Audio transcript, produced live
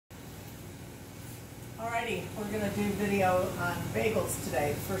Alrighty, we're going to do video on bagels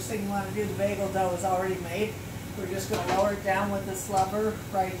today. The first thing you want to do, the bagel dough is already made. We're just going to lower it down with this lever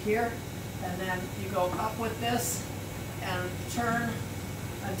right here, and then you go up with this and turn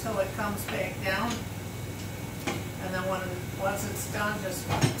until it comes back down. And then once it's done, just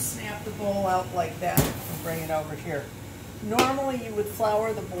snap the bowl out like that and bring it over here. Normally you would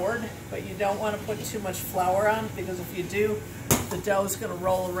flour the board, but you don't want to put too much flour on, because if you do, the dough is going to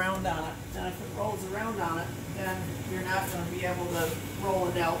roll around on it. And if it rolls around on it, then you're not going to be able to roll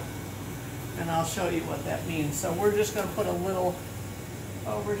it out. And I'll show you what that means. So we're just going to put a little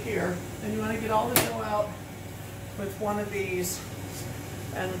over here. And you want to get all the dough out with one of these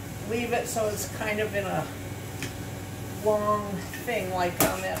and leave it so it's kind of in a long thing like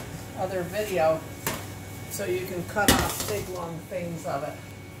on that other video, so you can cut off big long things of it.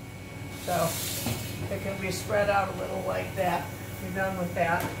 So it can be spread out a little like that. You're done with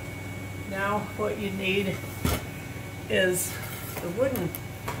that. Now what you need is the wooden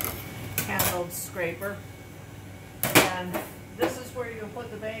handled scraper, and this is where you can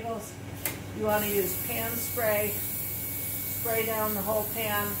put the bagels. You want to use pan spray, spray down the whole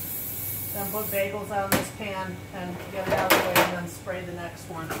pan, then put bagels on this pan and get it out of the way, and then spray the next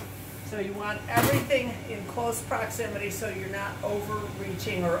one. So you want everything in close proximity so you're not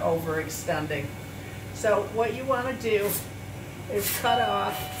overreaching or overextending. So what you want to do is cut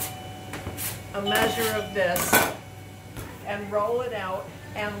off a measure of this and roll it out,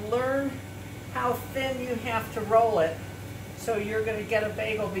 and learn how thin you have to roll it so you're going to get a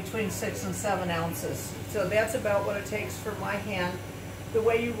bagel between 6 and 7 ounces. So that's about what it takes for my hand. The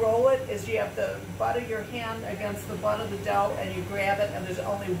way you roll it is you have the butt of your hand against the butt of the dough, and you grab it, and there's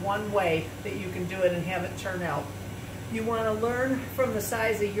only one way that you can do it and have it turn out. You want to learn from the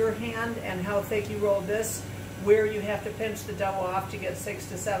size of your hand and how thick you roll this, where you have to pinch the dough off to get 6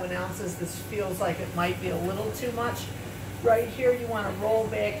 to 7 ounces. This feels like it might be a little too much. Right here you want to roll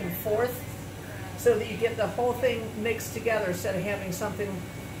back and forth so that you get the whole thing mixed together instead of having something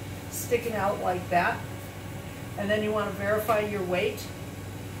sticking out like that. And then you want to verify your weight.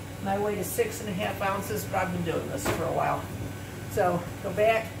 My weight is 6.5 ounces, but I've been doing this for a while. So go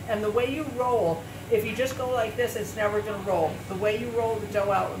back, and the way you roll, if you just go like this, it's never going to roll. The way you roll the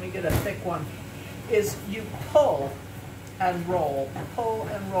dough out, let me get a thick one, is you pull and roll, pull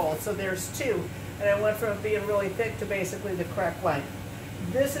and roll. So there's two, and I went from being really thick to basically the correct length.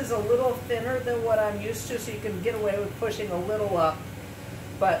 This is a little thinner than what I'm used to, so you can get away with pushing a little up,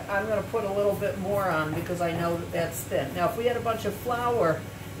 but I'm going to put a little bit more on because I know that that's thin. Now if we had a bunch of flour,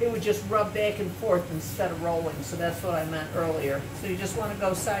 it would just rub back and forth instead of rolling, so that's what I meant earlier. So you just want to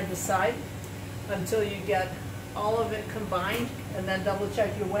go side to side until you get all of it combined, and then double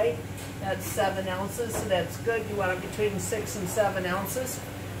check your weight. That's 7 ounces, so that's good. You want it between 6 and 7 ounces.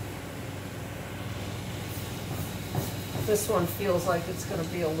 This one feels like it's going to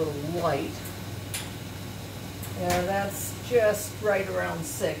be a little light. Yeah, that's just right around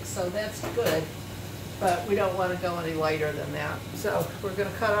 6, so that's good. But we don't want to go any lighter than that. So we're going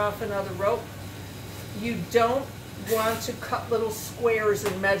to cut off another rope. You don't want to cut little squares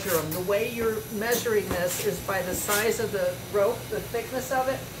and measure them. The way you're measuring this is by the size of the rope, the thickness of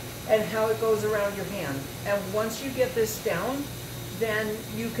it, and how it goes around your hand. And once you get this down, then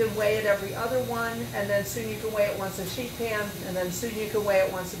you can weigh it every other one, and then soon you can weigh it once a sheet pan, and then soon you can weigh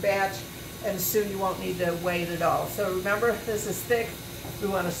it once a batch, and soon you won't need to weigh it at all. So remember, this is thick. We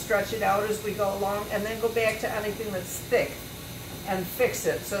want to stretch it out as we go along, and then go back to anything that's thick and fix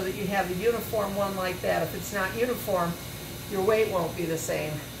it so that you have a uniform one like that. If it's not uniform, your weight won't be the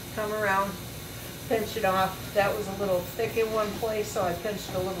same. Come around, pinch it off. That was a little thick in one place, so I pinched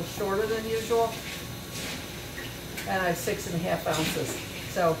it a little shorter than usual. And I have 6.5 ounces.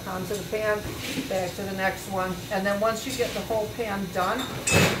 So onto the pan, back to the next one. And then once you get the whole pan done,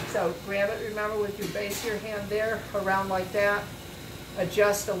 so grab it, remember, with your base of your hand there, around like that.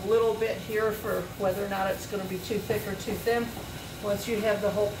 Adjust a little bit here for whether or not it's going to be too thick or too thin. Once you have the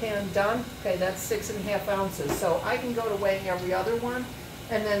whole pan done, okay, that's 6.5 ounces. So I can go to weighing every other one,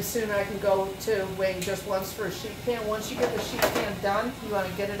 and then soon I can go to weighing just once for a sheet pan. Once you get the sheet pan done, you want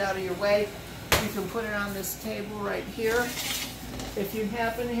to get it out of your way. You can put it on this table right here. If you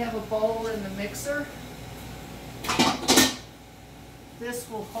happen to have a bowl in the mixer, this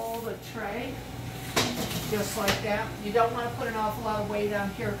will hold a tray just like that. You don't want to put an awful lot of weight on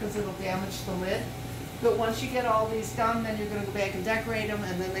here because it'll damage the lid. But once you get all these done, then you're going to go back and decorate them,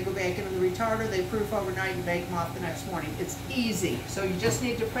 and then they go back into the retarder. They proof overnight and bake them off the next morning. It's easy. So you just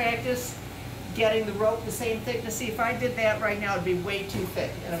need to practice getting the rope the same thickness. See, if I did that right now, it'd be way too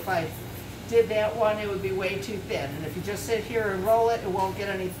thick. And if I did that one, it would be way too thin. And if you just sit here and roll it, it won't get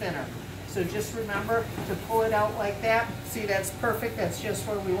any thinner. So just remember to pull it out like that. See, that's perfect. That's just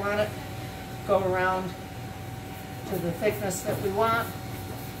where we want it. Go around to the thickness that we want.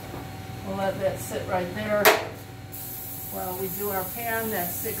 We'll let that sit right there. While we do our pan,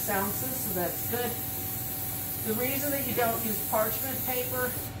 that's 6 ounces, so that's good. The reason that you don't use parchment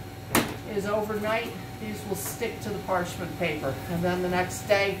paper is overnight, these will stick to the parchment paper. And then the next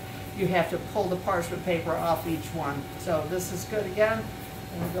day, you have to pull the parchment paper off each one. So this is good again.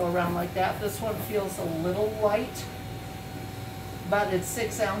 And we go around like that. This one feels a little light, but it's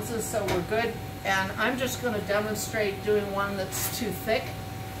 6 ounces, so we're good. And I'm just going to demonstrate doing one that's too thick.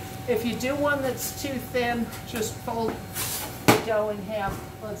 If you do one that's too thin, just fold the dough in half.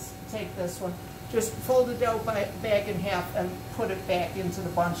 Let's take this one. Just fold the dough back in half and put it back into the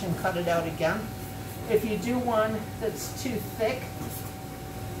bunch and cut it out again. If you do one that's too thick,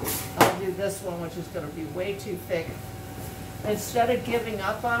 I'll do this one, which is going to be way too thick. Instead of giving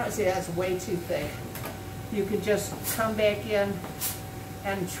up on it, see, that's way too thick. You can just come back in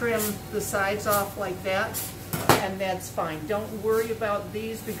and trim the sides off like that, and that's fine. Don't worry about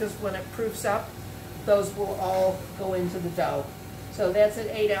these, because when it proofs up, those will all go into the dough. So that's at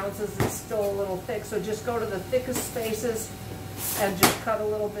 8 ounces. It's still a little thick, so just go to the thickest spaces and just cut a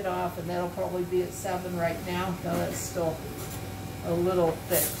little bit off, and that'll probably be at 7 right now. No, that's still a little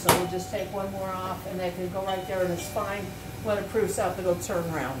thick. So we'll just take one more off, and that can go right there, and it's fine. When it proofs up, it'll turn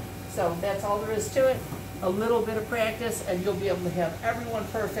around. So that's all there is to it. A little bit of practice, and you'll be able to have everyone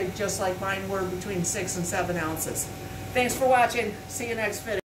perfect, just like mine were, between 6 and 7 ounces. Thanks for watching. See you next video.